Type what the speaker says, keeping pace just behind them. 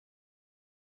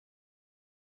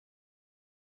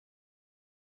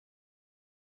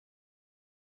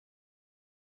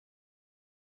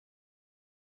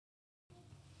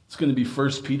It's going to be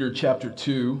 1 Peter chapter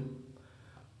 2,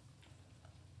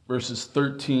 verses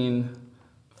 13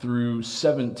 through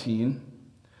 17.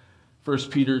 1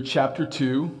 Peter chapter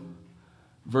 2,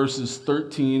 verses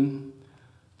 13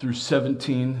 through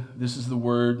 17. This is the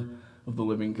word of the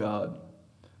living God.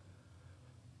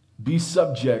 Be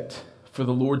subject, for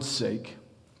the Lord's sake,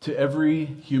 to every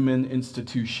human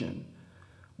institution,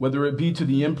 whether it be to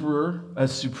the emperor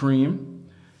as supreme,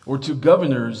 or to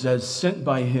governors as sent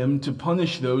by him to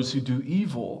punish those who do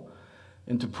evil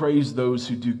and to praise those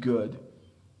who do good.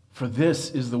 For this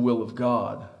is the will of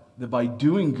God, that by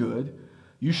doing good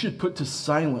you should put to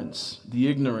silence the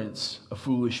ignorance of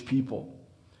foolish people.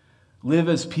 Live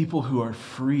as people who are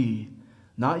free,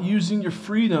 not using your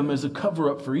freedom as a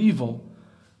cover-up for evil,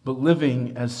 but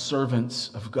living as servants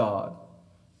of God.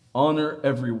 Honor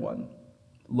everyone,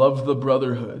 love the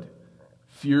brotherhood,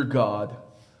 fear God,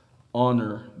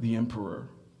 honor the emperor.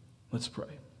 Let's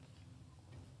pray.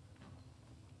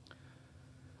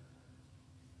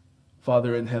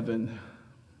 Father in heaven,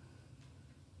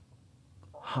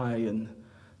 high and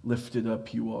lifted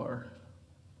up you are,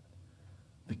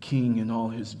 the King in all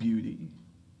his beauty.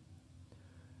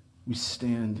 We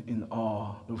stand in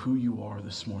awe of who you are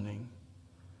this morning.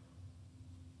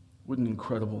 What an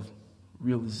incredible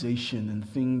realization and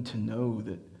thing to know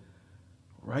that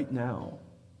right now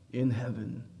in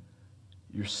heaven,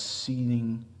 you're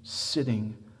sitting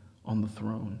on the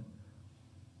throne.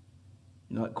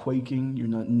 You're not quaking, you're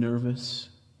not nervous,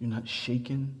 you're not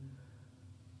shaken.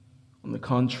 On the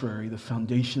contrary, the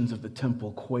foundations of the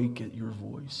temple quake at your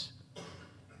voice.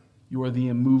 You are the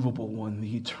immovable one,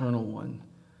 the eternal one,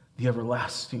 the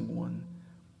everlasting one.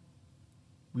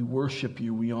 We worship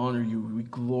you, we honor you, we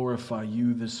glorify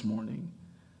you this morning.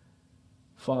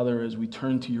 Father, as we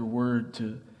turn to your word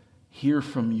to hear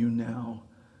from you now,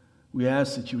 we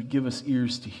ask that you would give us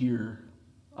ears to hear,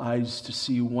 eyes to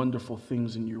see wonderful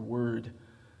things in your word.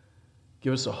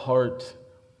 Give us a heart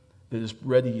that is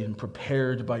ready and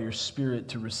prepared by your Spirit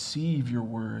to receive your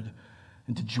word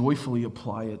and to joyfully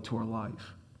apply it to our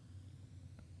life.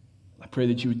 I pray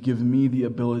that you would give me the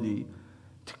ability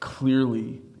to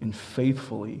clearly and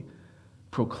faithfully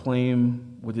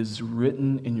proclaim what is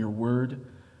written in your word,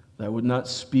 that I would not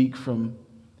speak from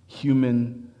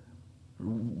human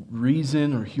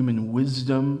reason or human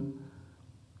wisdom,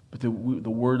 but the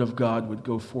word of God would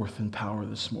go forth in power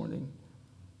this morning.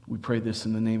 We pray this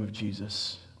in the name of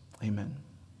Jesus. Amen.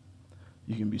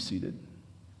 You can be seated.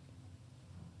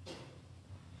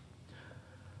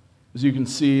 As you can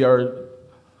see, the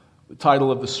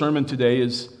title of the sermon today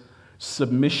is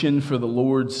Submission for the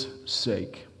Lord's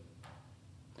Sake.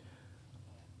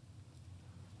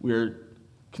 We're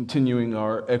continuing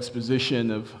our exposition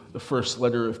of the first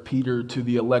letter of Peter to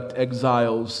the elect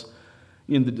exiles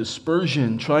in the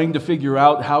dispersion, trying to figure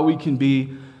out how we can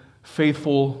be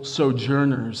faithful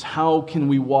sojourners. How can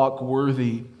we walk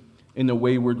worthy in a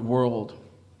wayward world?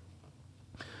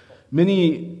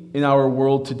 Many in our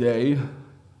world today,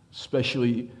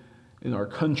 especially in our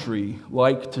country,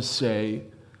 like to say,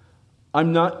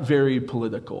 I'm not very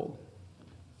political.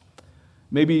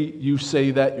 Maybe you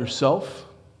say that yourself,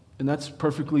 and that's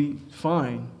perfectly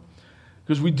fine.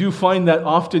 Because we do find that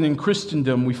often in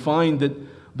Christendom, we find that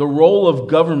the role of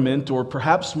government, or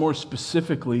perhaps more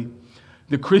specifically,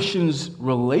 the Christian's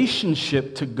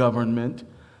relationship to government,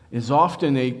 is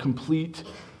often a complete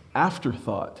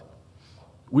afterthought.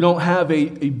 We don't have a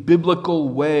biblical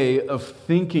way of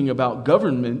thinking about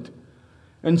government.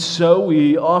 And so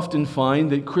we often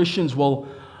find that Christians will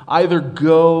either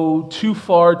go too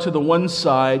far to the one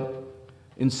side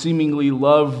and seemingly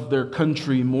love their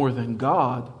country more than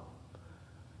God.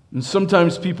 And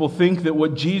sometimes people think that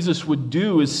what Jesus would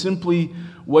do is simply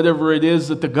whatever it is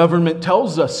that the government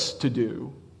tells us to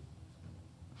do.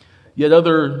 Yet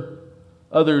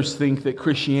others think that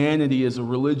Christianity is a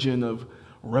religion of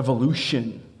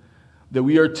revolution, that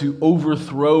we are to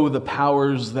overthrow the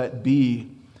powers that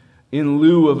be in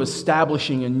lieu of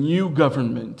establishing a new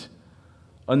government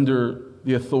under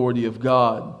the authority of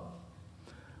God.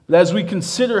 But as we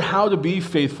consider how to be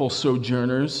faithful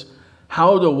sojourners,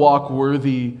 how to walk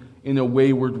worthy in a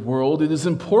wayward world, it is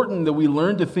important that we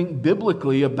learn to think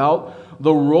biblically about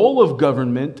the role of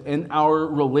government and our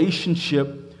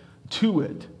relationship to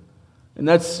it. And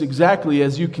that's exactly,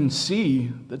 as you can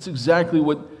see, that's exactly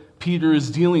what Peter is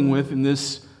dealing with in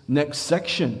this next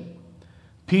section.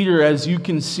 Peter, as you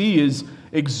can see, is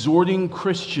exhorting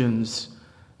Christians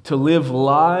to live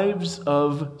lives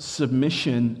of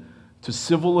submission to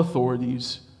civil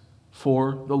authorities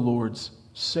for the Lord's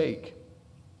sake.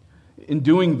 In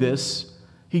doing this,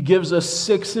 he gives us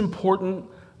 6 important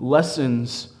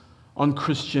lessons on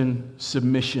Christian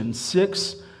submission.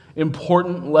 6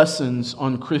 important lessons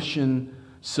on Christian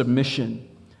submission.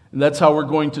 And that's how we're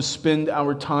going to spend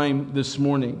our time this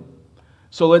morning.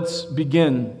 So let's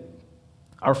begin.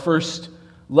 Our first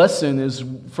lesson is,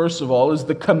 first of all, is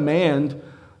the command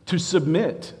to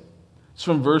submit. It's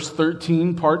from verse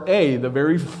 13, part A, the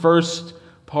very first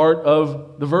part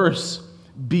of the verse.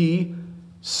 Be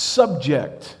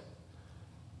subject.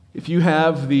 If you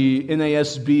have the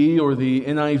NASB or the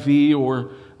NIV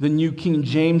or the New King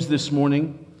James this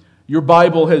morning, your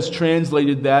Bible has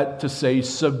translated that to say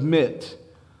submit.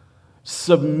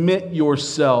 Submit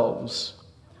yourselves.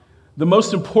 The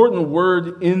most important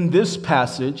word in this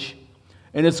passage,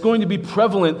 and it's going to be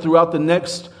prevalent throughout the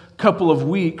next couple of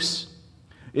weeks,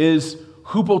 is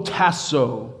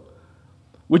hupotasso,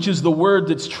 which is the word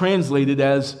that's translated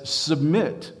as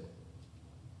submit.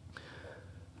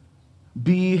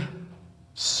 Be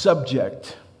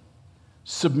subject.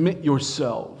 Submit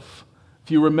yourself.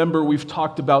 If you remember, we've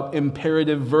talked about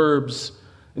imperative verbs.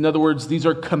 In other words, these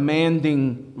are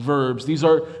commanding verbs. These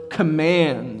are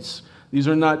commands. These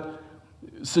are not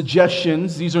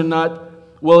suggestions. These are not,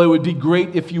 well, it would be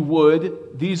great if you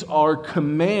would. These are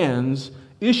commands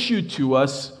issued to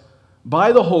us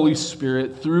by the Holy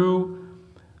Spirit through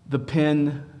the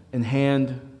pen and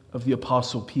hand of the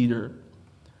Apostle Peter.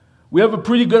 We have a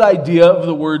pretty good idea of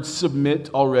the word submit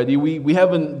already. We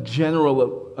have a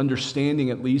general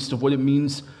understanding, at least, of what it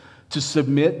means to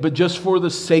submit. But just for the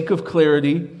sake of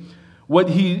clarity, what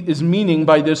he is meaning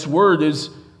by this word is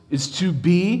to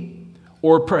be,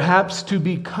 or perhaps to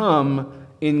become,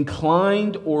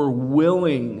 inclined or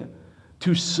willing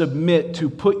to submit, to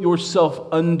put yourself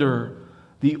under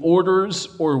the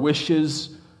orders or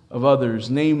wishes of others,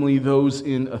 namely those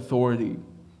in authority.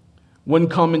 One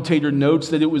commentator notes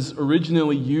that it was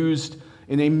originally used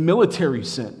in a military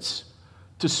sense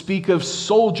to speak of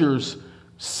soldiers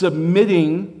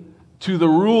submitting to the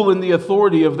rule and the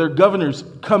authority of their governors,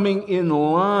 coming in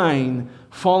line,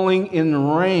 falling in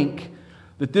rank,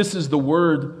 that this is the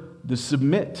word, the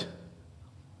submit.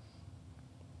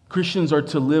 Christians are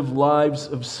to live lives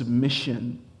of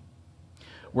submission,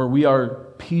 where we are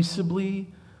peaceably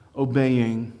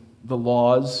obeying the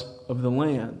laws of the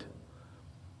land.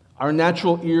 Our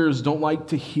natural ears don't like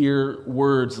to hear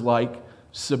words like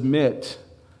submit,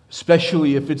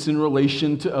 especially if it's in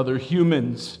relation to other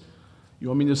humans. You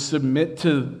want me to submit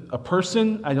to a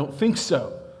person? I don't think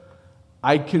so.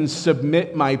 I can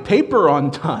submit my paper on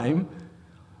time,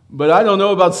 but I don't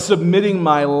know about submitting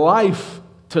my life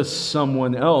to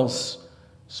someone else,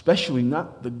 especially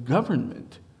not the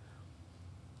government.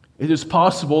 It is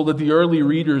possible that the early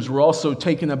readers were also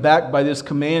taken aback by this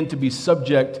command to be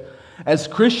subject. As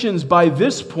Christians, by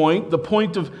this point, the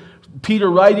point of Peter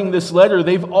writing this letter,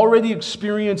 they've already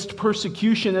experienced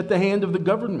persecution at the hand of the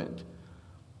government.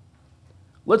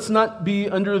 Let's not be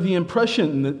under the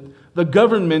impression that the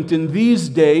government in these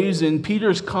days, in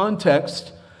Peter's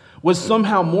context, was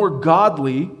somehow more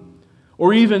godly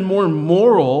or even more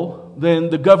moral than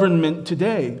the government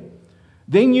today.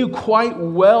 They knew quite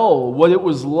well what it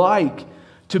was like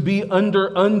to be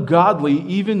under ungodly,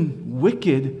 even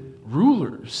wicked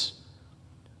rulers.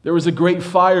 There was a great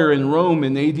fire in Rome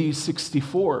in AD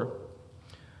 64.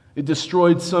 It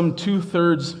destroyed some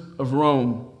 2/3 of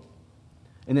Rome.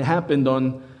 And it happened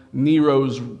on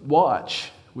Nero's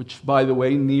watch, which, by the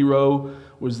way, Nero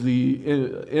was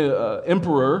the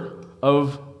emperor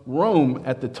of Rome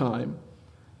at the time.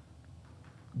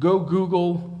 Go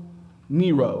Google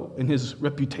Nero and his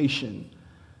reputation.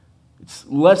 It's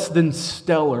less than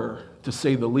stellar, to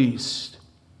say the least.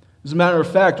 As a matter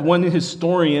of fact, one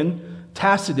historian,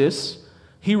 Tacitus,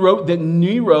 he wrote that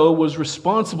Nero was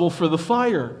responsible for the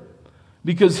fire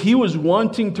because he was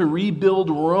wanting to rebuild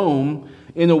Rome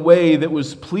in a way that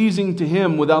was pleasing to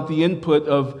him without the input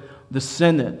of the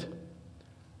Senate.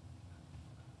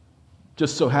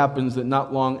 Just so happens that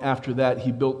not long after that,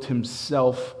 he built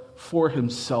for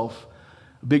himself,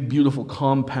 a big, beautiful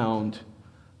compound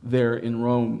there in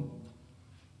Rome.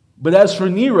 But as for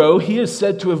Nero, he is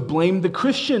said to have blamed the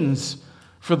Christians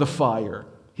for the fire.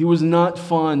 He was not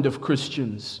fond of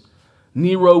Christians.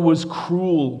 Nero was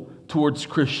cruel towards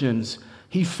Christians.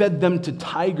 He fed them to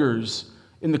tigers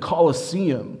in the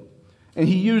Colosseum. And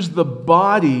he used the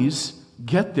bodies,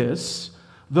 get this,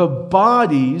 the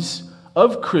bodies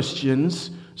of Christians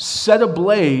set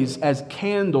ablaze as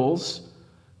candles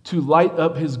to light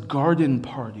up his garden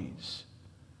parties.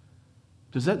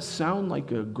 Does that sound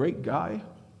like a great guy?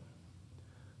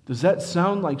 Does that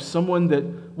sound like someone that,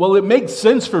 well, it makes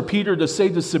sense for Peter to say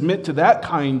to submit to that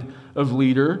kind of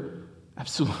leader?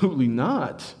 Absolutely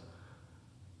not.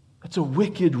 That's a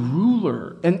wicked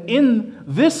ruler. And in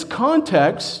this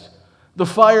context, The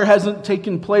fire hasn't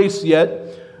taken place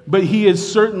yet, but he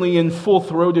is certainly in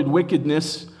full-throated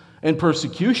wickedness and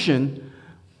persecution.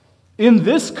 In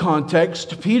this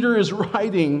context, Peter is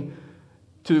writing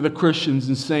to the Christians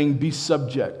and saying, be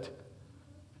subject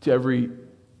to every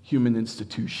human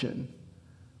institution.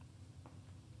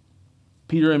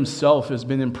 Peter himself has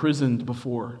been imprisoned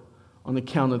before on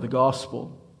account of the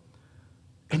gospel.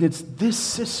 And it's this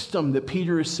system that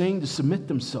Peter is saying to submit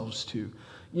themselves to.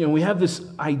 You know, we have this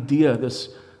idea, this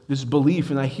belief,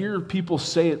 and I hear people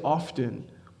say it often,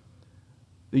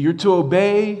 that you're to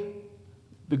obey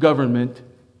the government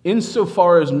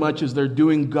insofar as much as they're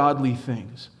doing godly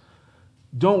things.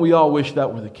 Don't we all wish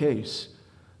that were the case?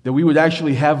 That we would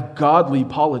actually have godly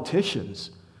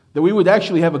politicians, that we would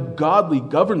actually have a godly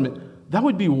government. That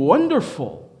would be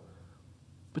wonderful.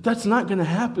 But that's not going to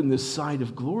happen this side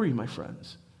of glory, my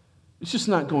friends. It's just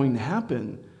not going to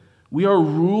happen. We are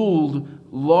ruled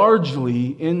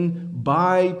largely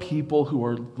by people who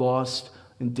are lost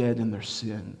and dead in their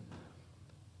sin.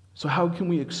 So how can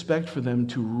we expect for them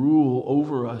to rule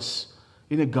over us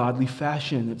in a godly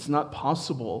fashion? It's not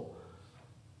possible.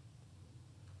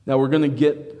 Now we're going to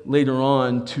get later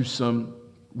on to some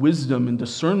wisdom and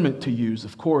discernment to use,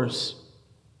 of course.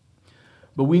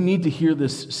 But we need to hear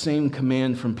this same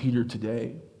command from Peter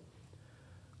today.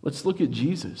 Let's look at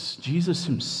Jesus. Jesus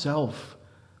himself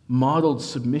modeled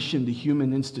submission to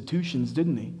human institutions,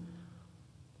 didn't he?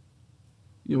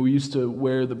 You know, we used to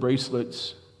wear the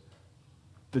bracelets,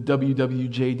 the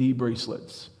WWJD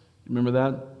bracelets. Remember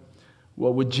that?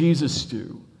 What would Jesus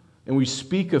do? And we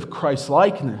speak of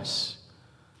Christ-likeness.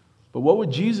 But what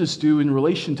would Jesus do in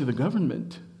relation to the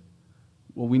government?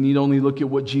 Well, we need only look at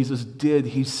what Jesus did.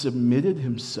 He submitted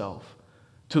himself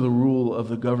to the rule of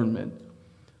the government.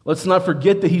 Let's not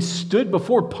forget that he stood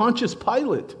before Pontius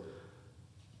Pilate.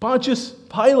 Pontius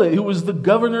Pilate, who was the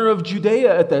governor of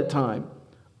Judea at that time.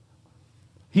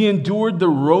 He endured the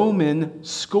Roman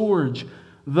scourge.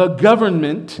 The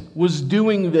government was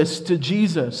doing this to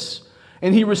Jesus,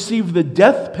 and he received the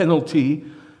death penalty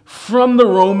from the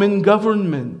Roman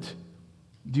government.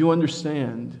 Do you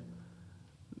understand?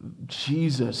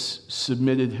 Jesus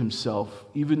submitted himself,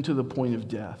 even to the point of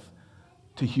death,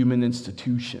 to human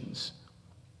institutions.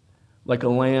 Like a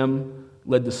lamb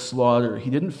led to slaughter,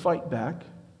 he didn't fight back.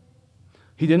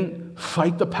 He didn't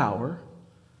fight the power.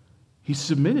 He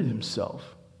submitted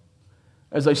himself.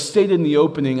 As I stated in the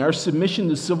opening, our submission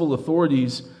to civil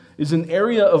authorities is an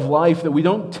area of life that we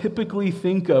don't typically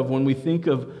think of when we think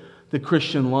of the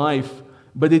Christian life,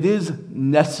 but it is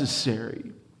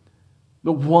necessary.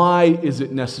 But why is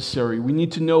it necessary? We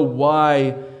need to know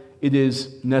why it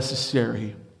is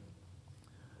necessary.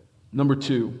 Number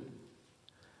 2,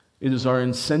 it is our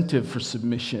incentive for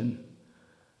submission.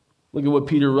 Look at what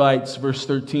Peter writes, verse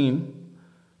 13.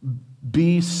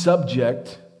 Be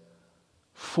subject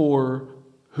for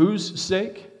whose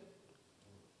sake?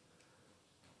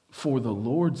 For the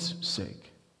Lord's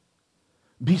sake.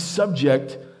 Be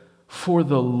subject for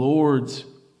the Lord's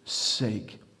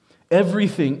sake.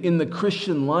 Everything in the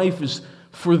Christian life is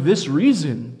for this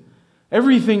reason.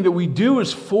 Everything that we do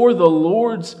is for the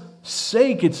Lord's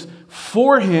sake. It's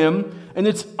for Him and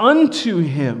it's unto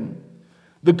Him.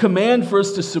 The command for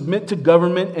us to submit to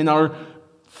government and our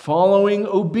following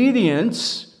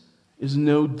obedience is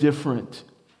no different.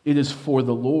 It is for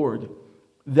the Lord.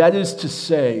 That is to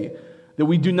say that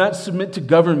we do not submit to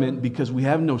government because we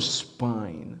have no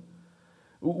spine.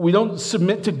 We don't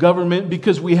submit to government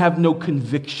because we have no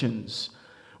convictions.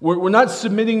 We're not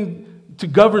submitting to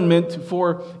government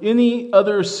for any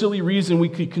other silly reason we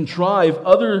could contrive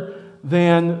other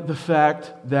than the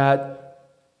fact that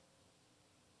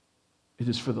it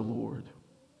is for the Lord.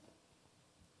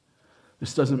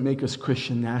 This doesn't make us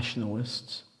Christian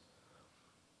nationalists.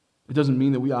 It doesn't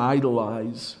mean that we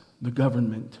idolize the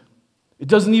government. It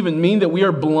doesn't even mean that we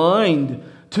are blind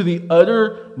to the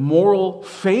utter moral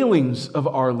failings of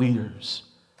our leaders.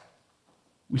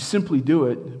 We simply do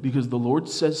it because the Lord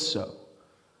says so.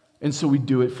 And so we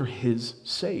do it for His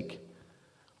sake.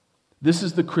 This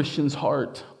is the Christian's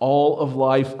heart, all of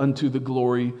life unto the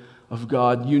glory of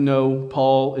God. You know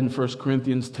Paul in 1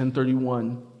 Corinthians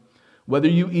 10:31. Whether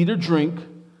you eat or drink,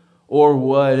 or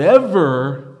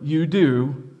whatever you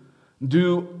do,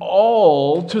 do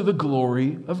all to the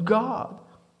glory of God.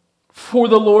 For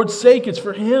the Lord's sake, it's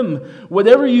for Him.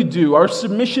 Whatever you do, our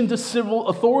submission to civil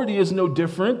authority is no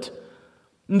different.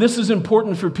 And this is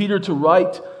important for Peter to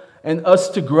write and us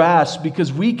to grasp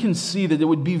because we can see that it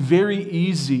would be very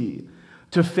easy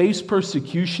to face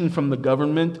persecution from the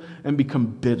government and become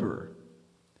bitter.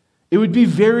 It would be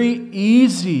very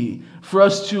easy for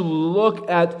us to look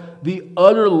at the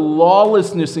utter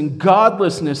lawlessness and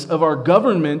godlessness of our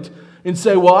government and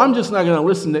say, well, I'm just not going to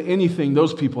listen to anything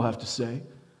those people have to say.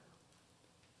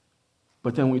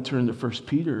 But then we turn to 1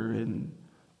 Peter, and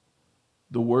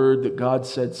the word that God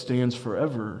said stands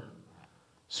forever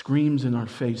screams in our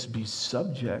face, be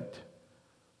subject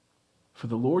for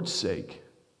the Lord's sake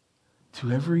to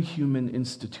every human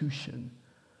institution.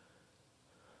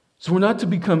 So we're not to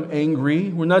become angry.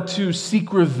 We're not to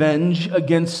seek revenge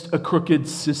against a crooked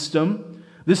system.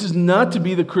 This is not to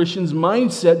be the Christian's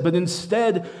mindset, but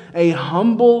instead a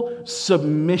humble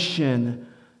submission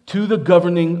to the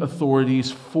governing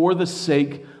authorities for the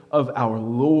sake of our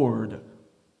Lord.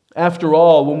 After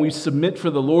all, when we submit for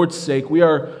the Lord's sake, we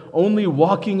are only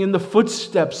walking in the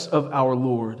footsteps of our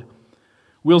Lord.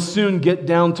 We'll soon get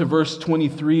down to verse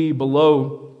 23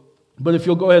 below, but if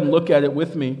you'll go ahead and look at it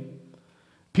with me,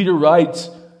 Peter writes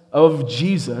of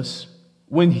Jesus,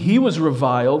 when he was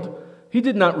reviled, he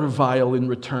did not revile in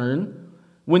return.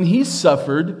 When he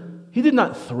suffered, he did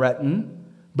not threaten,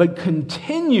 but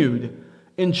continued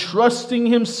entrusting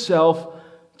himself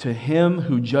to him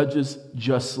who judges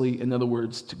justly, in other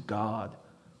words, to God.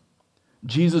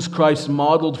 Jesus Christ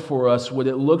modeled for us what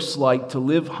it looks like to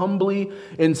live humbly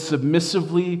and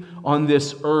submissively on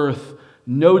this earth.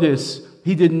 Notice,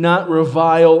 he did not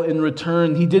revile in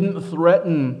return. He didn't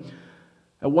threaten.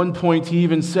 At one point, he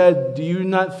even said, do you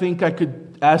not think I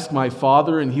could ask my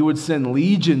Father and he would send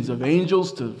legions of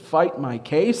angels to fight my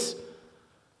case?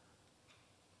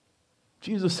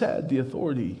 Jesus had the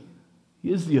authority.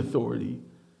 He is the authority.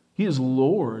 He is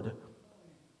Lord.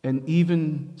 And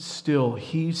even still,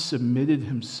 he submitted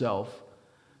himself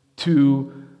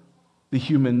to the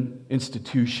human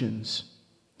institutions.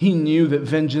 He knew that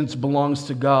vengeance belongs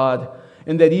to God,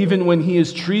 and that even when he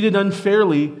is treated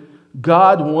unfairly,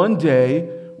 God one day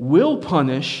will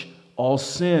punish all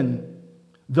sin.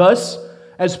 Thus,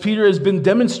 as Peter has been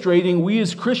demonstrating, we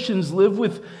as Christians live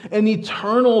with an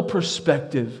eternal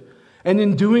perspective, and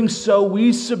in doing so,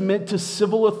 we submit to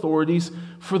civil authorities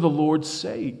for the Lord's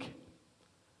sake.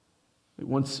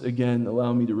 Once again,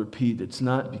 allow me to repeat, it's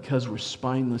not because we're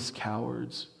spineless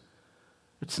cowards.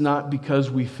 It's not because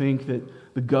we think that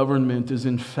the government is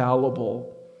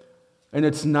infallible. And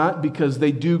it's not because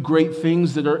they do great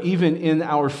things that are even in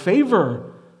our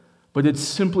favor. But it's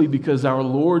simply because our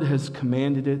Lord has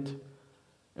commanded it,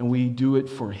 and we do it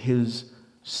for his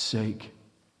sake.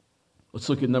 Let's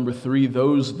look at number 3,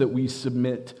 those that we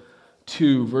submit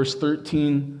to. Verse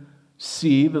 13c,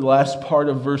 the last part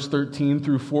of verse 13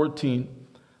 through 14.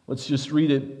 Let's just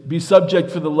read it. Be subject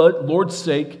for the Lord's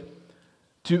sake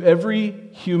to every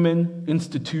human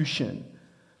institution,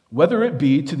 whether it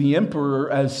be to the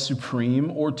emperor as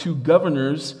supreme or to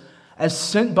governors as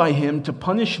sent by him to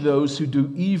punish those who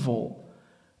do evil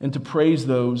and to praise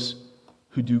those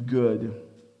who do good.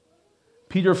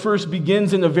 Peter first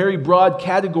begins in a very broad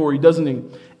category, doesn't he?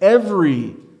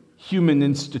 Every human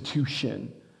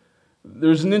institution.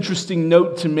 There's an interesting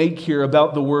note to make here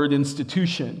about the word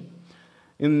institution.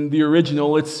 In the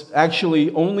original, it's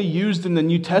actually only used in the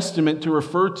New Testament to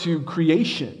refer to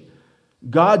creation,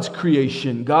 God's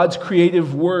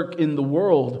creative work in the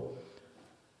world.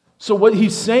 So what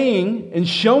he's saying and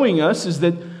showing us is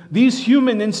that these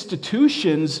human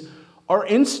institutions are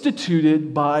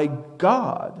instituted by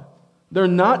God. They're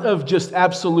not of just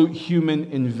absolute human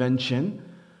invention.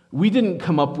 We didn't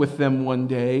come up with them one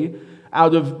day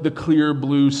out of the clear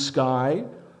blue sky.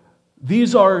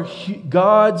 These are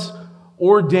God's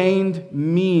ordained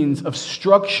means of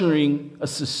structuring a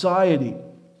society.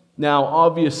 Now,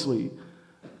 obviously,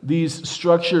 these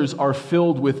structures are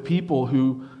filled with people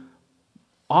who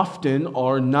often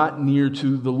are not near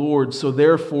to the Lord, so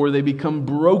therefore they become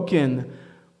broken.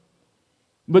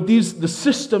 But the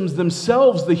systems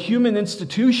themselves, the human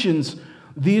institutions,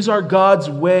 these are God's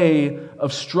way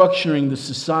of structuring the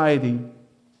society.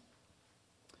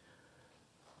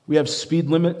 We have speed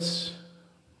limits.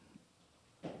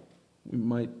 We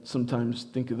might sometimes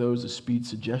think of those as speed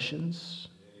suggestions.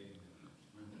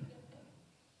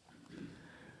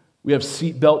 We have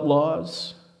seatbelt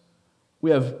laws.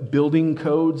 We have building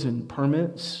codes and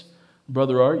permits.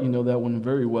 Brother Art, you know that one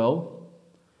very well.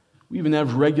 We even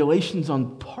have regulations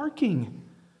on parking.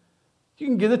 You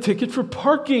can get a ticket for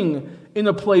parking in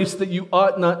a place that you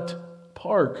ought not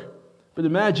park. But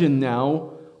imagine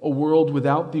now a world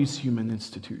without these human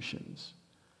institutions.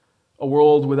 A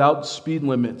world without speed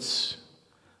limits.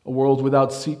 A world without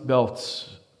seatbelts.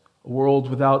 A world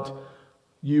without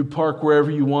you park wherever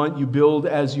you want, you build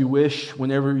as you wish,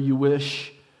 whenever you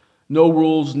wish. No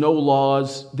rules, no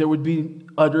laws. There would be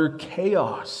utter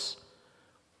chaos.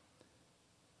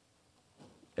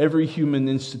 Every human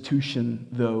institution,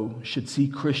 though, should see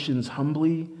Christians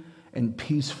humbly and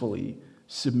peacefully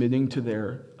submitting to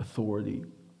their authority.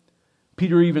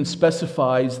 Peter even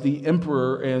specifies the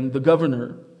emperor and the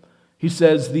governor. He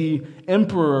says the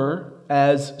emperor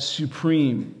as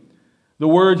supreme. The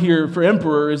word here for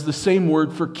emperor is the same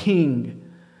word for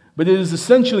king, but it is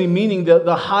essentially meaning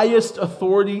the highest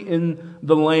authority in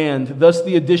the land, thus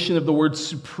the addition of the word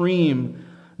supreme.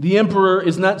 The emperor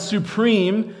is not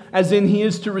supreme, as in he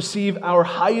is to receive our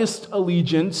highest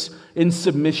allegiance in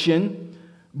submission,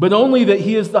 but only that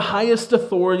he is the highest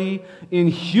authority in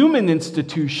human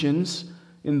institutions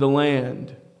in the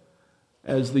land.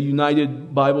 As the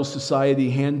United Bible Society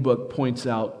Handbook points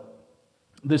out,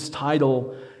 this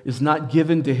title is not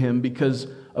given to him because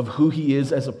of who he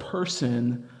is as a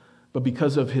person, but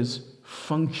because of his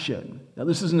function. Now,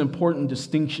 this is an important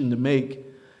distinction to make.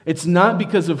 It's not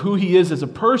because of who he is as a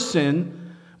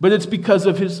person, but it's because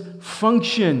of his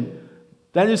function.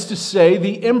 That is to say,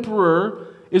 the emperor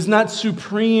is not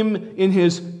supreme in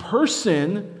his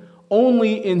person,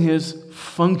 only in his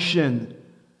function.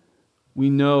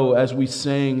 We know, as we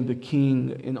sang the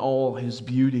King in all his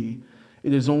beauty,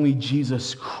 it is only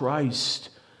Jesus Christ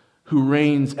who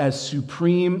reigns as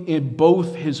supreme in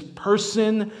both his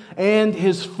person and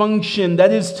his function.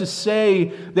 That is to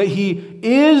say that he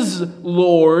is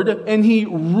Lord and he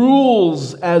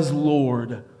rules as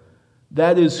Lord.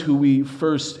 That is who we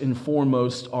first and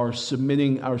foremost are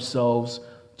submitting ourselves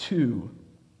to.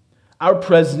 Our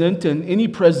president and any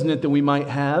president that we might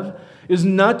have is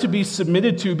not to be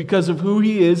submitted to because of who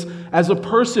he is as a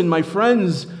person. My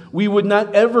friends, we would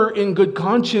not ever in good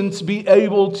conscience be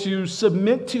able to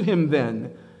submit to him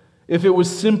then if it was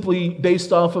simply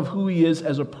based off of who he is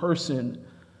as a person,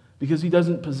 because he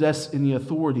doesn't possess any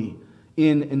authority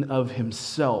in and of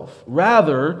himself.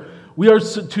 Rather, we are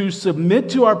to submit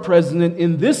to our president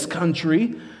in this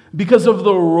country because of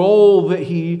the role that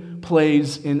he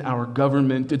plays in our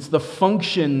government. It's the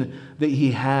function that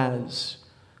he has.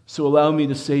 So allow me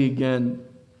to say again,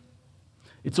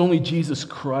 it's only Jesus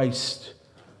Christ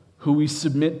who we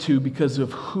submit to because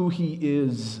of who he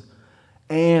is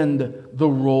and the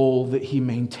role that he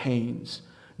maintains.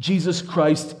 Jesus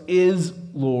Christ is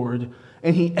Lord,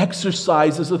 and he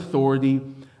exercises authority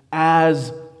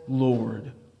as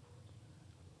Lord.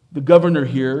 The governor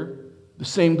here, the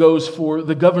same goes for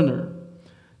the governor.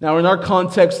 Now, in our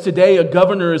context today, a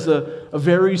governor is a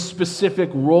very specific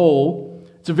role.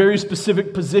 It's a very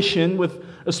specific position with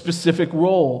a specific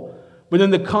role. But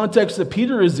in the context that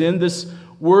Peter is in, this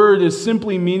word is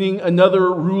simply meaning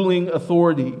another ruling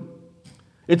authority.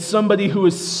 It's somebody who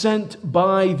is sent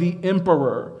by the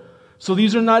emperor. So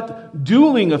these are not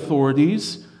dueling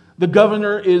authorities. The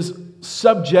governor is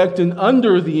subject and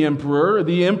under the emperor.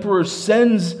 The emperor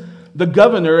sends the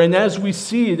governor, and as we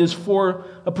see, it is for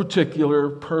a particular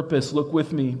purpose. Look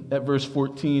with me at verse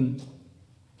 14.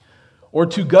 Or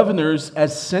to governors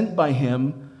as sent by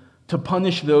him to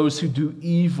punish those who do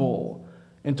evil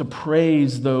and to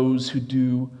praise those who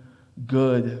do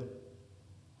good.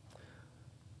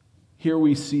 Here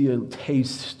we see a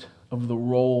taste of the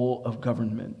role of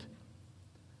government.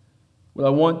 What I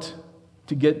want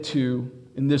to get to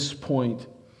in this point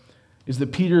is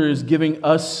that Peter is giving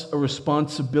us a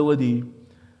responsibility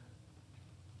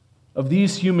of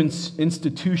these human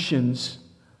institutions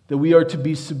that we are to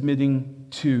be submitting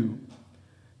to.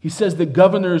 He says that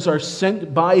governors are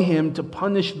sent by him to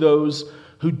punish those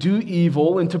who do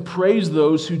evil and to praise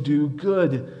those who do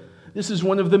good. This is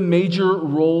one of the major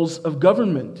roles of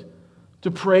government, to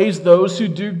praise those who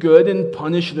do good and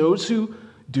punish those who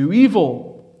do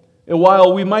evil. And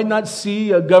while we might not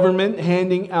see a government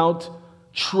handing out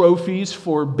trophies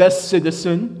for best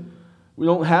citizen, we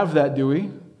don't have that, do we?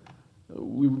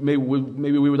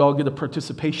 Maybe we would all get a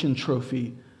participation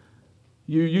trophy.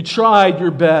 You tried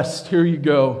your best. Here you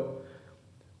go.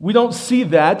 We don't see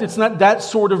that. It's not that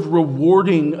sort of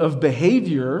rewarding of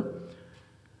behavior.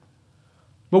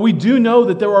 But we do know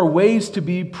that there are ways to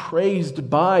be praised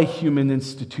by human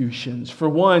institutions. For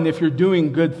one, if you're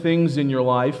doing good things in your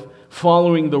life,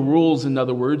 following the rules, in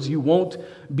other words, you won't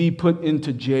be put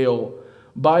into jail.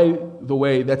 By the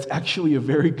way, that's actually a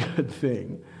very good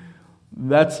thing.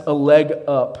 That's a leg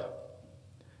up.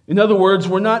 In other words,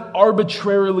 we're not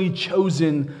arbitrarily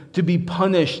chosen to be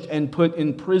punished and put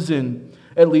in prison.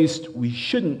 At least we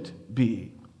shouldn't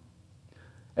be.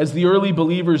 As the early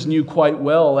believers knew quite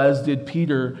well, as did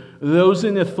Peter, those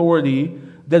in authority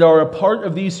that are a part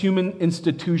of these human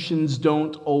institutions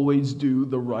don't always do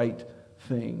the right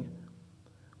thing.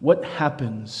 What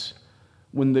happens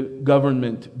when the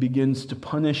government begins to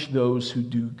punish those who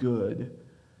do good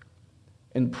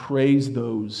and praise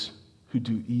those who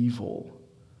do evil?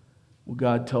 Well,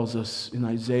 God tells us in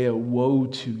Isaiah, woe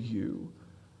to you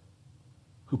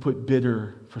who put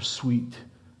bitter for sweet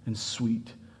and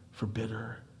sweet for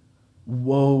bitter.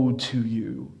 Woe to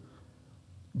you.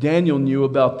 Daniel knew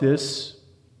about this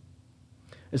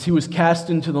as he was cast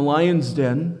into the lion's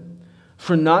den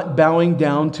for not bowing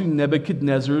down to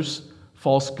Nebuchadnezzar's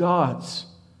false gods.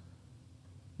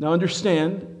 Now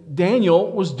understand, Daniel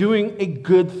was doing a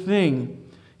good thing.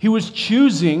 He was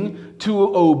choosing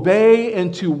to obey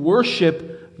and to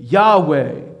worship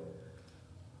Yahweh.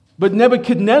 But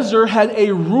Nebuchadnezzar had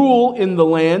a rule in the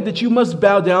land that you must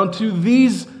bow down to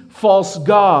these false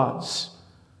gods.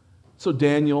 So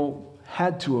Daniel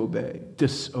had to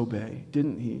disobey,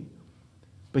 didn't he?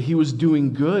 But he was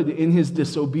doing good in his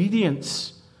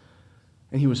disobedience,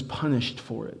 and he was punished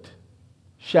for it.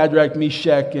 Shadrach,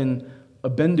 Meshach, and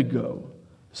Abednego,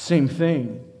 same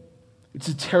thing. It's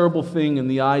a terrible thing in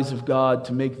the eyes of God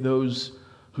to make those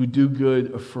who do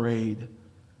good afraid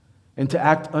and to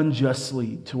act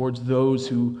unjustly towards those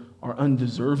who are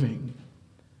undeserving.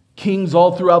 Kings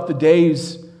all throughout the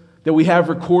days that we have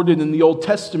recorded in the Old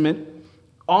Testament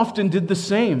often did the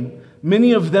same.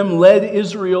 Many of them led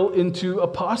Israel into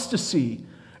apostasy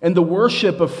and the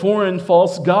worship of foreign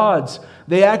false gods.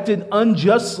 They acted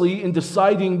unjustly in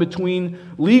deciding between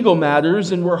legal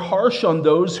matters and were harsh on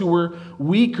those who were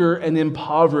weaker and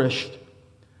impoverished.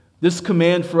 This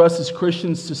command for us as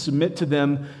Christians to submit to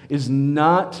them is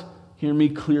not, hear me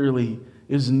clearly,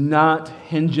 is not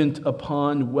hingent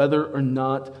upon whether or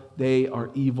not they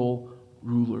are evil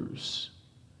rulers,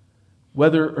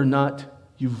 whether or not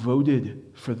you voted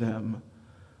for them,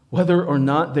 whether or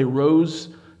not they rose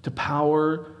to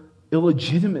power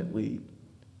illegitimately,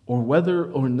 or whether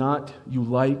or not you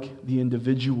like the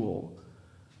individual.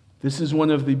 This is one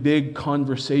of the big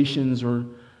conversations, or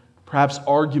perhaps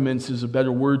arguments is a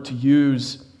better word to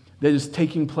use, that is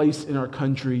taking place in our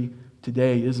country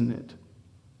today, isn't it?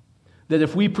 That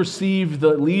if we perceive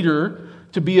the leader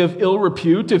to be of ill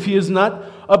repute, if he is not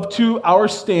up to our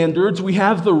standards, we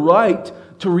have the right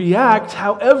to react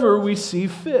however we see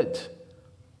fit.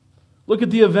 Look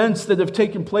at the events that have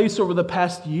taken place over the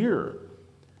past year.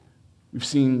 We've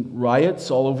seen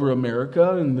riots all over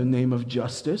America in the name of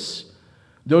justice.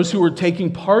 Those who were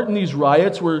taking part in these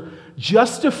riots were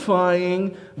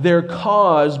justifying their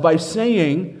cause by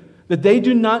saying that they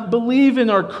do not believe in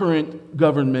our current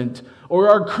government or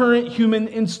our current human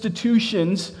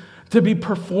institutions to be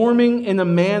performing in a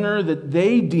manner that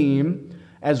they deem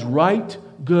as right,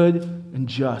 good, and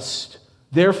just.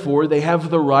 Therefore, they have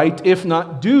the right, if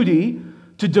not duty,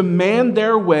 to demand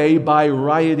their way by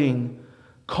rioting,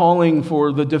 calling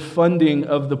for the defunding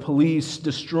of the police,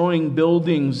 destroying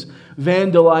buildings,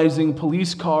 vandalizing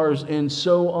police cars, and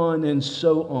so on and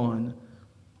so on.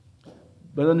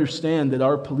 But understand that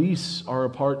our police are a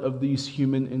part of these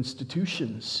human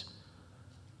institutions.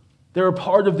 They're a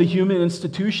part of the human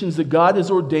institutions that God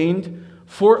has ordained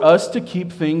for us to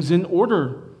keep things in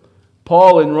order.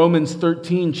 Paul in Romans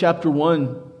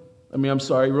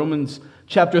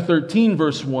chapter 13,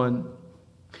 verse 1.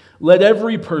 Let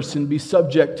every person be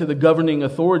subject to the governing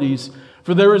authorities,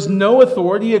 for there is no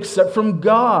authority except from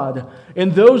God,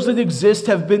 and those that exist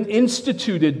have been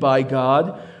instituted by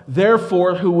God.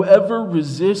 Therefore, whoever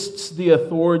resists the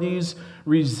authorities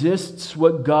resists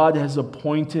what God has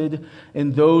appointed,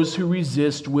 and those who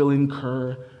resist will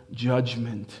incur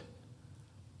judgment.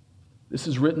 This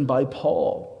is written by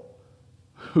Paul,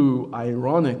 who,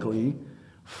 ironically,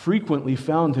 frequently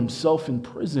found himself in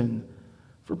prison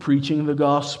for preaching the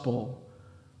gospel,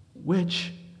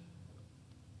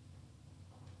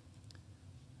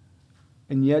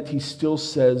 and yet he still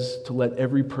says to let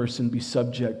every person be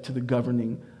subject to the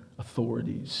governing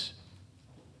authorities.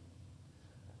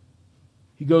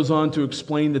 He goes on to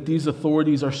explain that these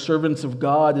authorities are servants of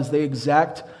God as they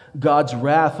exact God's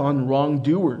wrath on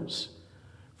wrongdoers.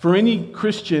 For any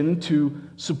Christian to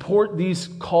support these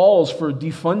calls for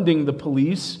defunding the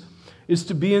police is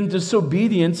to be in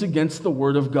disobedience against the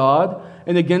Word of God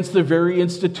and against the very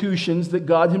institutions that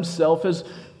God Himself has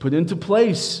put into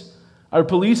place. Our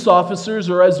police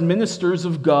officers are as ministers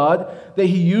of God that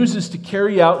He uses to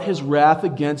carry out His wrath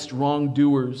against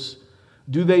wrongdoers.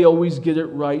 Do they always get it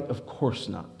right? Of course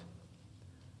not.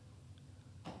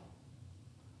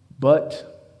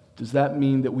 But does that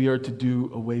mean that we are to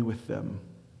do away with them?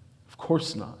 Of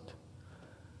course not.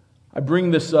 I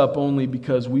bring this up only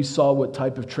because we saw what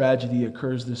type of tragedy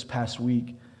occurs this past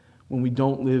week when we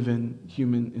don't live in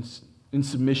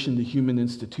submission to human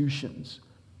institutions.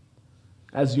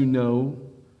 As you know,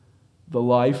 the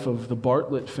life of the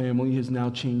Bartlett family has now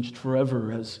changed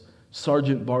forever as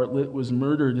Sergeant Bartlett was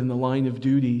murdered in the line of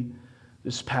duty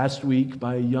this past week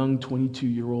by a young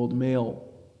 22-year-old male.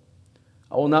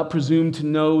 I will not presume to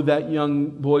know that young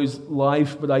boy's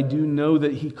life, but I do know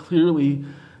that he clearly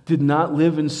did not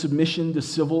live in submission to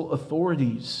civil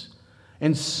authorities,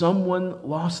 and someone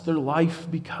lost their life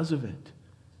because of it.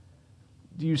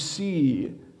 Do you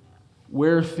see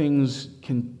where things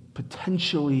can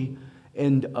potentially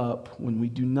end up when we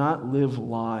do not live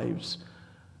lives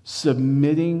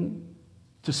submitting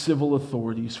to civil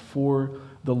authorities for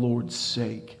the Lord's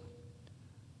sake?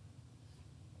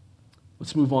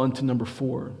 Let's move on to number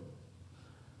 4.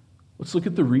 Let's look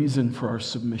at the reason for our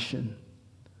submission.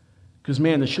 Because,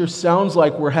 man, it sure sounds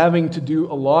like we're having to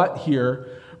do a lot here.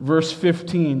 Verse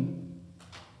 15.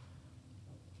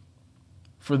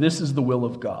 For this is the will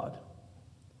of God,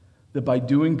 that by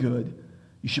doing good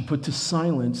you should put to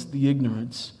silence the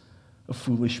ignorance of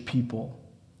foolish people.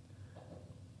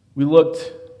 We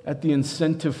looked at the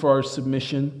incentive for our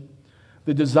submission,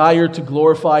 the desire to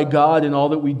glorify God in all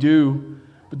that we do.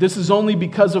 But this is only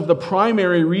because of the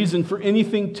primary reason for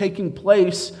anything taking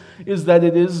place is that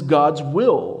it is God's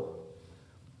will.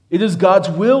 It is God's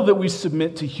will that we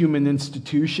submit to human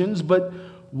institutions, but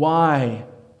why?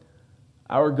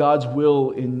 Our God's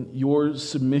will in your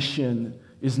submission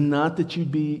is not that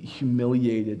you'd be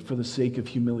humiliated for the sake of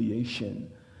humiliation.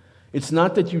 It's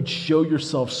not that you'd show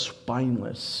yourself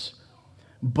spineless,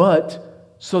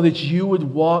 but so that you would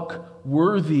walk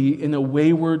worthy in a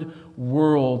wayward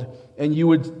world, and you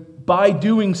would, by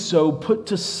doing so, put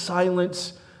to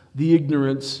silence the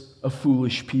ignorance of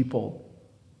foolish people.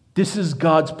 This is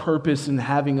God's purpose in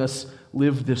having us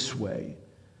live this way.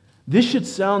 This should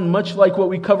sound much like what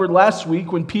we covered last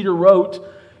week when Peter wrote,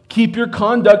 "Keep your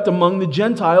conduct among the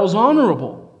Gentiles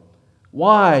honorable."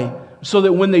 Why? So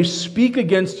that when they speak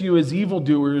against you as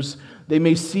evildoers, they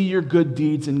may see your good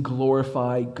deeds and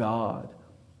glorify God.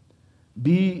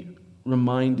 Be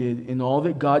reminded in all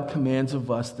that God commands of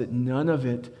us that none of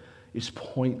it is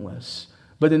pointless,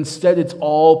 but instead it's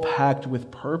all packed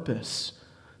with purpose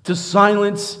to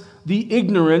silence the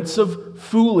ignorance of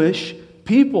foolish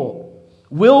people.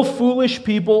 Will foolish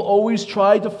people always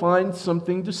try to find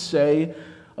something to say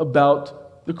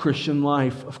about the Christian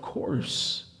life? Of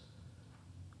course.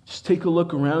 Just take a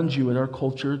look around you at our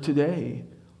culture today.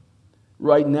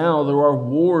 Right now, there are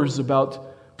wars about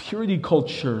purity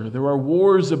culture. There are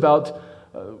wars about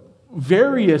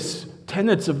various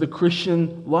tenets of the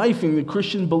Christian life and the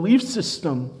Christian belief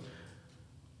system.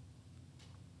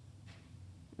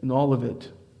 And all of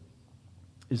it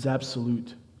is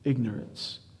absolute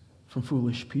ignorance from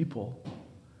foolish people.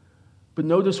 But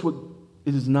notice what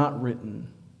it is not written,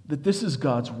 that this is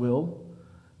God's will,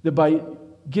 that by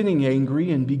getting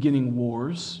angry and beginning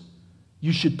wars,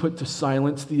 you should put to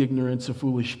silence the ignorance of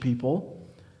foolish people.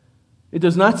 It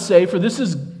does not say, for this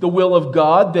is the will of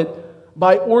God, that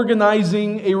by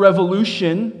organizing a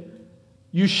revolution,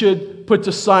 you should put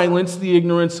to silence the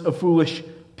ignorance of foolish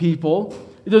people.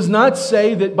 It does not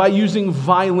say that by using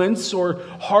violence or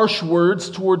harsh words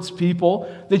towards people,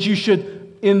 that you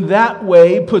should in that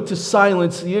way put to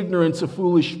silence the ignorance of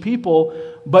foolish people.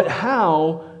 But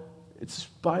how? It's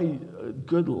by a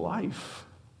good life.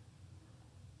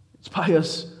 It's by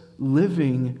us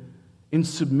living in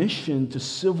submission to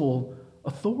civil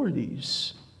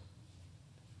authorities.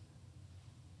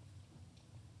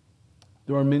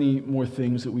 There are many more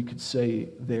things that we could say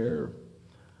there,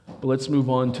 but let's move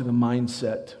on to the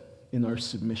mindset in our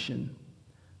submission.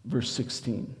 Verse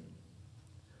 16.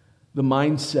 The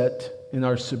mindset in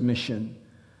our submission.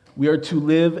 We are to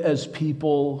live as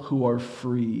people who are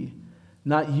free,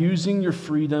 not using your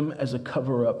freedom as a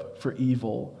cover-up for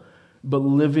evil, but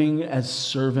living as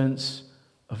servants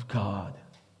of God.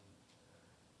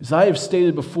 As I have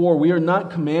stated before, we are not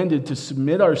commanded to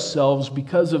submit ourselves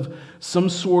because of some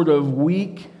sort of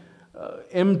weak,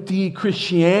 empty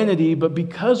Christianity, but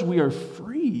because we are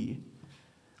free.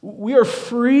 We are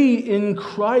free in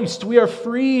Christ. We are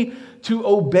free to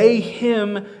obey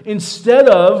Him instead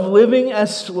of living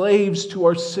as slaves to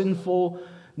our sinful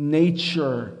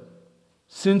nature.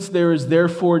 Since there is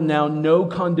therefore now no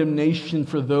condemnation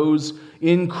for those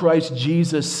in Christ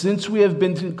Jesus, since we have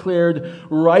been declared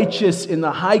righteous in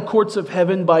the high courts of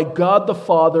heaven by God the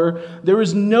Father, there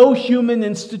is no human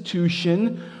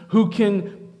institution who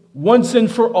can once and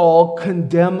for all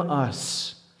condemn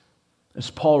us. As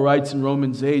Paul writes in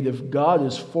Romans 8, if God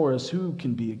is for us, who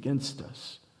can be against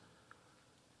us?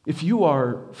 If you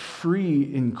are free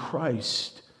in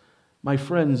Christ, my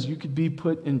friends, you could be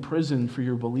put in prison for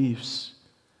your beliefs.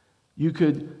 You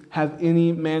could have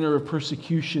any manner of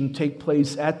persecution take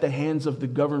place at the hands of the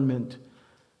government,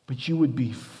 but you would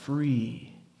be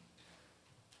free.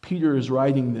 Peter is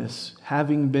writing this,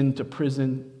 having been to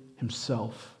prison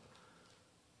himself.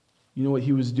 You know what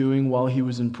he was doing while he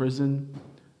was in prison?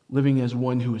 Living as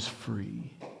one who is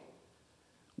free.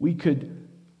 We could,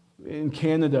 in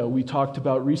Canada, we talked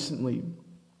about recently,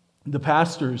 the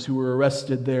pastors who were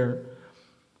arrested there.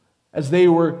 As they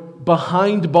were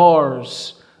behind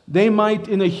bars, they might,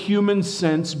 in a human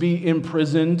sense, be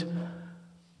imprisoned,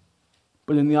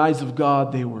 but in the eyes of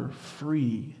God, they were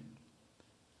free.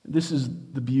 This is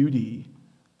the beauty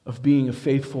of being a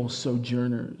faithful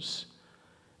sojourners,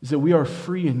 is that we are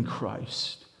free in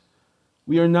Christ.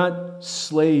 We are not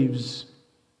slaves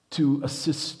to a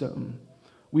system.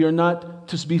 We are not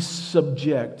to be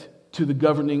subject to the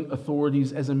governing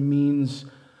authorities as a means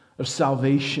of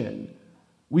salvation.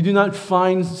 We do not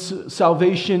find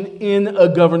salvation in a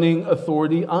governing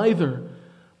authority either,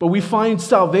 but we find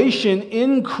salvation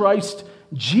in Christ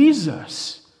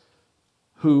Jesus,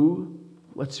 who,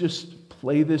 let's just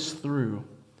play this through,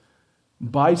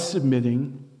 by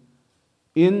submitting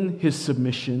in his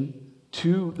submission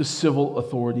to the civil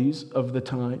authorities of the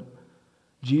time,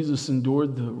 Jesus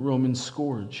endured the Roman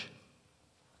scourge.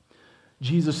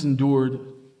 Jesus endured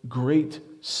great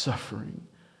suffering.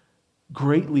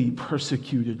 Greatly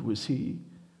persecuted was he.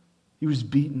 He was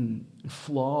beaten and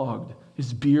flogged,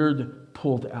 his beard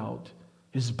pulled out,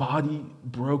 his body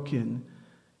broken.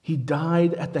 He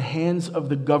died at the hands of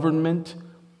the government,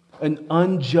 an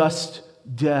unjust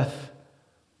death.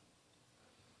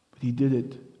 But he did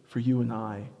it for you and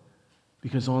I,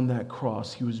 because on that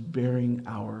cross he was bearing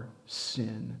our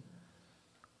sin.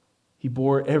 He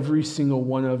bore every single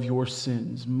one of your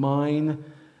sins, mine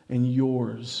and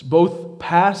yours, both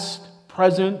past,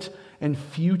 present, and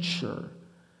future.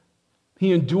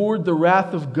 He endured the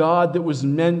wrath of God that was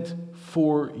meant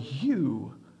for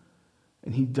you,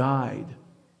 and he died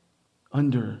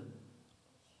under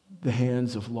the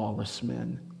hands of lawless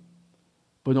men,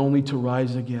 but only to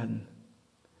rise again.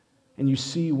 And you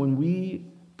see, when we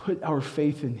put our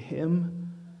faith in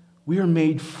him, we are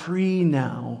made free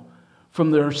now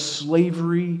from their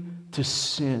slavery to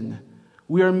sin.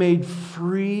 We are made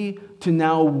free to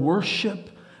now worship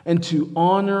and to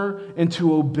honor and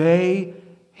to obey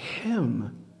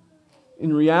him.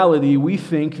 In reality, we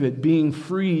think that being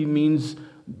free means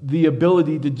the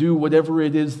ability to do whatever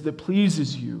it is that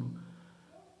pleases you.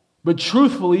 But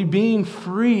truthfully, being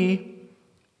free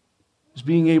is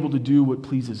being able to do what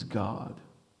pleases God,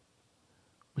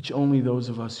 which only those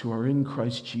of us who are in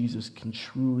Christ Jesus can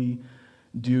truly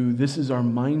do. This is our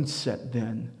mindset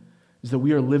then, is that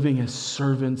we are living as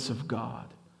servants of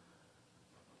God.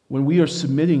 When we are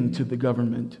submitting to the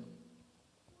government,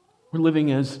 we're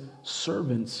living as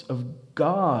servants of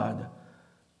God,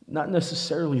 not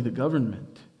necessarily the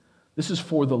government. This is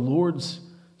for the Lord's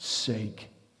sake.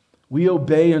 We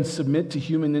obey and submit to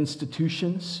human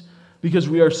institutions because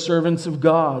we are servants of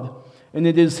God. And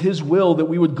it is his will that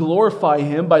we would glorify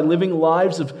him by living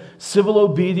lives of civil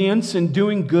obedience and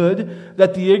doing good,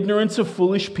 that the ignorance of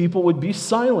foolish people would be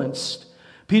silenced.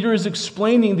 Peter is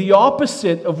explaining the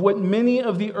opposite of what many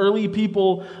of the early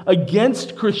people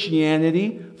against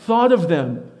Christianity thought of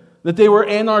them, that they were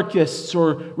anarchists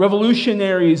or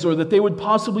revolutionaries, or that they would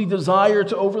possibly desire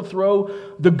to overthrow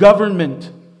the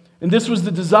government. And this was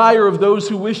the desire of those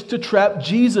who wished to trap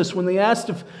Jesus when they asked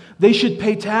if they should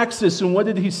pay taxes. And what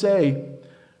did he say?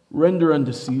 Render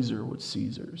unto Caesar what's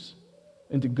Caesar's,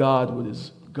 and to God what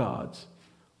is God's.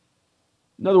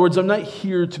 In other words, I'm not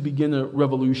here to begin a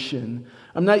revolution.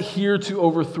 I'm not here to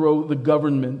overthrow the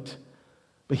government.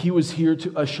 But he was here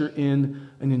to usher in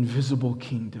an invisible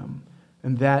kingdom.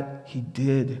 And that he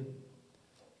did.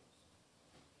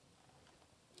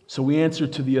 So we answer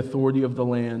to the authority of the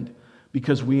land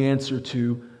because we answer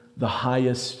to the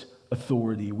highest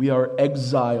authority. We are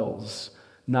exiles,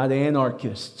 not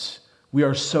anarchists. We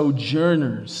are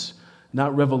sojourners,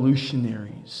 not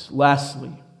revolutionaries.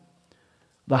 Lastly,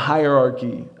 the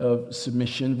hierarchy of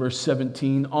submission. Verse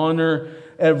 17, honor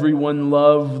everyone,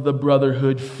 love the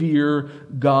brotherhood, fear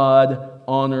God,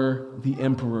 honor the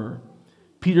emperor.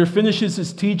 Peter finishes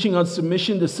his teaching on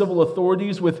submission to civil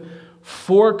authorities with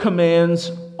 4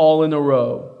 commands all in a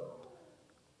row.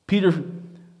 Peter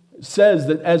says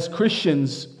that as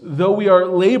Christians, though we are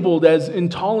labeled as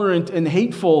intolerant and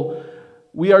hateful,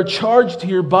 we are charged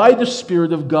here by the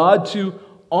Spirit of God to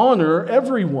honor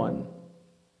everyone.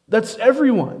 That's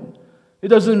everyone. It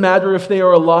doesn't matter if they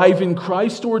are alive in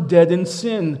Christ or dead in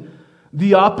sin,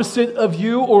 the opposite of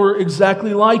you or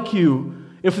exactly like you,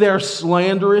 if they are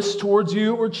slanderous towards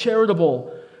you or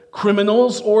charitable,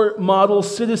 criminals or model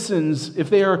citizens, if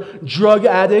they are drug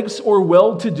addicts or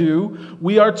well-to-do,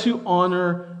 we are to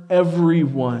honor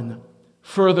everyone.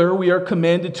 Further, we are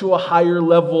commanded to a higher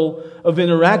level of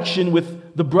interaction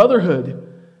with the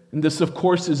brotherhood. And this, of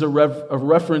course, is a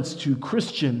reference to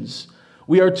Christians.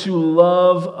 We are to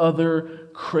love other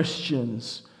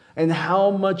Christians. And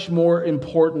how much more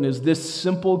important is this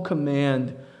simple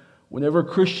command whenever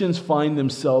Christians find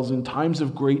themselves in times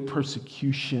of great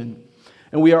persecution,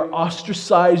 and we are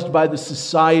ostracized by the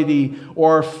society,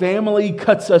 or our family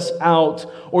cuts us out,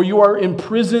 or you are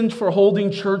imprisoned for holding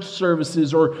church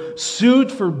services, or sued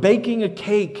for baking a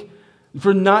cake,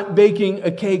 for not baking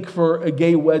a cake for a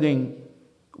gay wedding.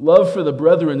 Love for the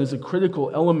brethren is a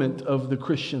critical element of the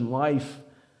Christian life.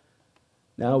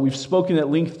 Now, we've spoken at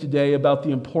length today about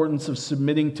the importance of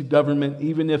submitting to government,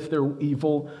 even if they're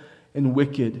evil and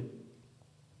wicked.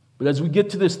 But as we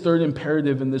get to this third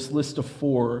imperative in this list of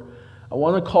 4, I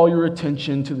want to call your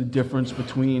attention to the difference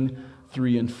between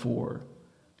 3 and 4.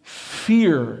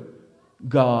 Fear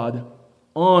God,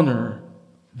 honor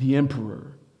the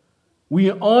emperor. We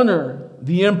honor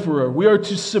the emperor. We are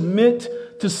to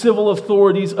submit to civil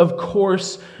authorities, of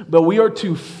course, but we are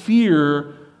to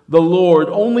fear the Lord.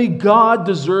 Only God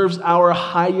deserves our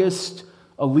highest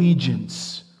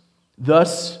allegiance.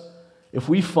 Thus, if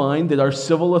we find that our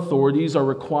civil authorities are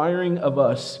requiring of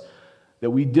us that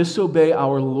we disobey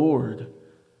our Lord,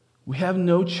 we have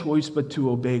no choice but to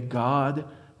obey God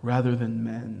rather than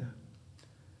men.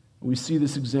 We see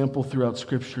this example throughout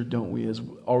Scripture, don't we? As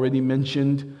already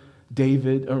mentioned,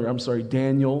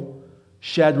 Daniel,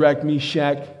 Shadrach,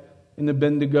 Meshach, and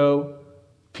Abednego,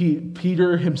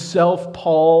 Peter himself,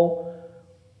 Paul.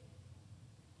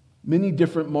 Many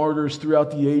different martyrs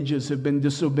throughout the ages have been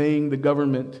disobeying the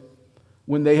government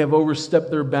when they have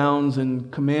overstepped their bounds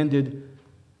and commanded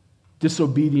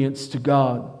disobedience to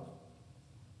God.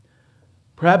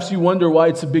 Perhaps you wonder why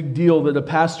it's a big deal that a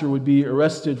pastor would be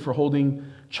arrested for holding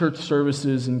church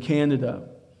services in Canada.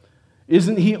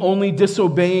 Isn't he only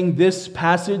disobeying this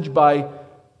passage by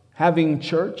having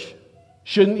church?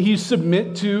 Shouldn't he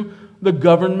submit to the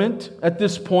government at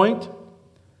this point?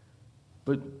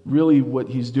 But really what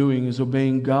he's doing is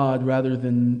obeying God rather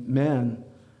than man.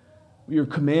 We are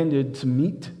commanded to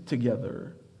meet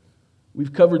together.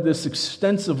 We've covered this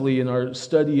extensively in our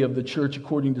study of the church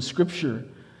according to Scripture.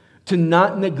 To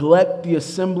not neglect the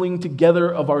assembling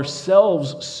together of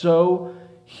ourselves. So,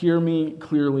 hear me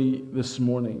clearly this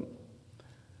morning.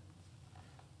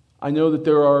 I know that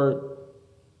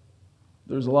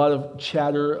there's a lot of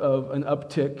chatter of an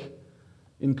uptick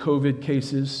in COVID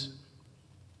cases.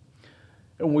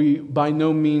 And we by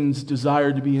no means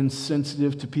desire to be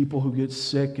insensitive to people who get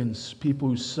sick and people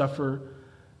who suffer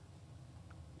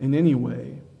in any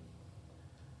way.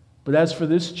 But as for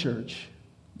this church,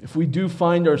 if we do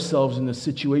find ourselves in a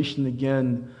situation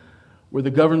again where the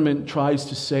government tries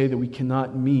to say that we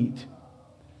cannot meet,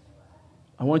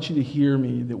 I want you to hear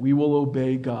me that we will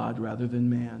obey God rather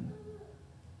than man.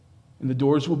 And the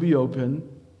doors will be open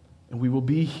and we will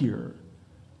be here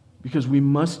because we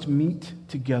must meet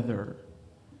together.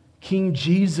 King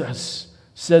Jesus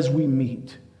says we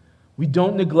meet. We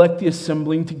don't neglect the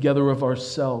assembling together of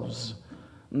ourselves.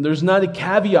 And there's not a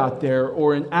caveat there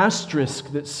or an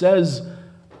asterisk that says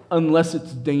unless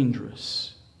it's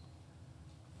dangerous.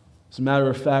 As a matter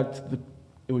of fact,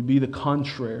 it would be the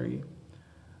contrary.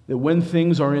 That when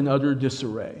things are in utter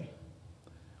disarray,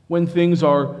 when things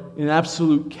are in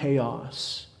absolute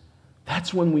chaos,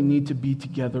 that's when we need to be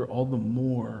together all the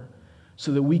more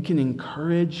so that we can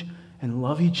encourage and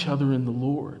love each other in the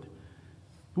Lord.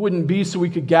 It wouldn't be so we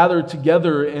could gather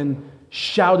together and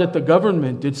shout at the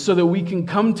government. It's so that we can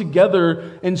come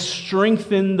together and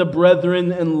strengthen the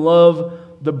brethren and love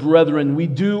the brethren. We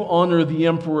do honor the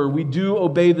emperor. We do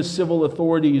obey the civil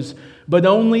authorities, but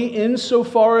only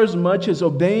insofar as much as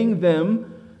obeying them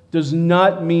does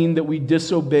not mean that we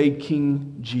disobey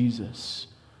King Jesus.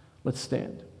 Let's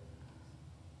stand.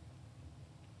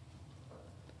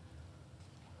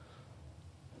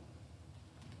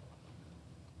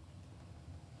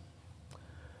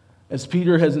 As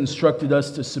Peter has instructed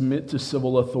us to submit to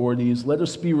civil authorities, let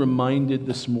us be reminded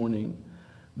this morning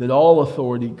that all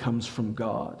authority comes from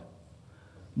God.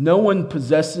 No one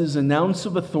possesses an ounce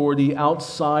of authority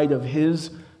outside of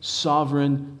His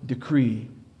sovereign decree.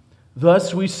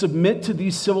 Thus, we submit to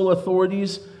these civil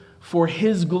authorities for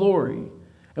His glory,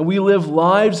 and we live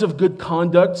lives of good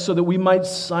conduct so that we might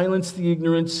silence the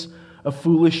ignorance of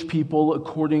foolish people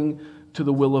according to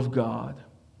the will of God.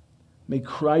 May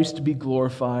Christ be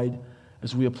glorified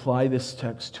as we apply this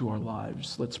text to our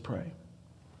lives. Let's pray.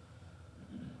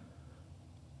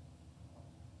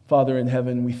 Father in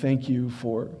heaven, we thank you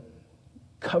for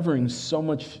covering so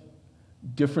much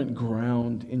different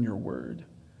ground in your word.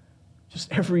 Just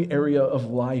every area of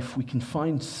life, we can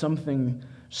find something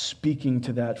speaking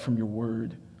to that from your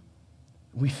word.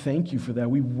 We thank you for that.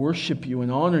 We worship you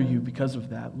and honor you because of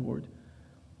that, Lord.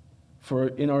 For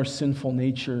in our sinful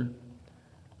nature,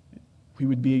 we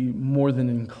would be more than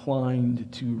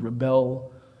inclined to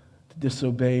rebel, to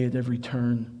disobey at every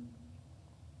turn,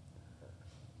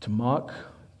 to mock,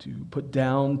 to put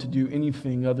down, to do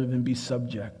anything other than be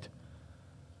subject.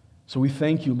 So we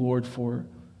thank you, Lord, for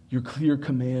your clear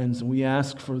commands, and we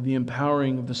ask for the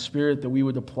empowering of the Spirit that we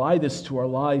would apply this to our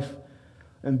life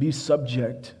and be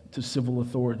subject to civil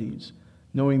authorities,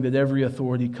 knowing that every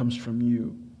authority comes from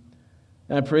you.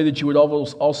 And I pray that you would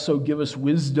also give us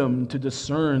wisdom to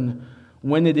discern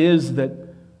when it is that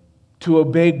to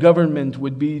obey government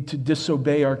would be to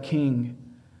disobey our King,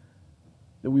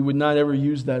 that we would not ever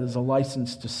use that as a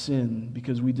license to sin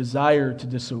because we desire to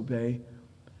disobey,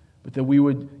 but that we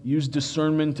would use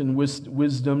discernment and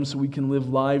wisdom so we can live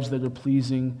lives that are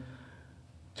pleasing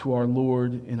to our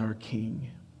Lord and our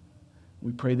King.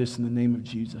 We pray this in the name of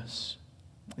Jesus.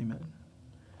 Amen.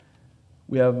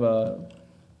 We have a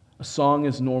song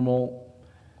as normal.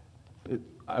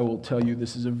 I will tell you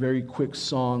this is a very quick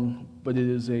song, but it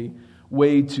is a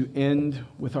way to end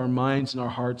with our minds and our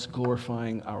hearts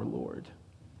glorifying our Lord.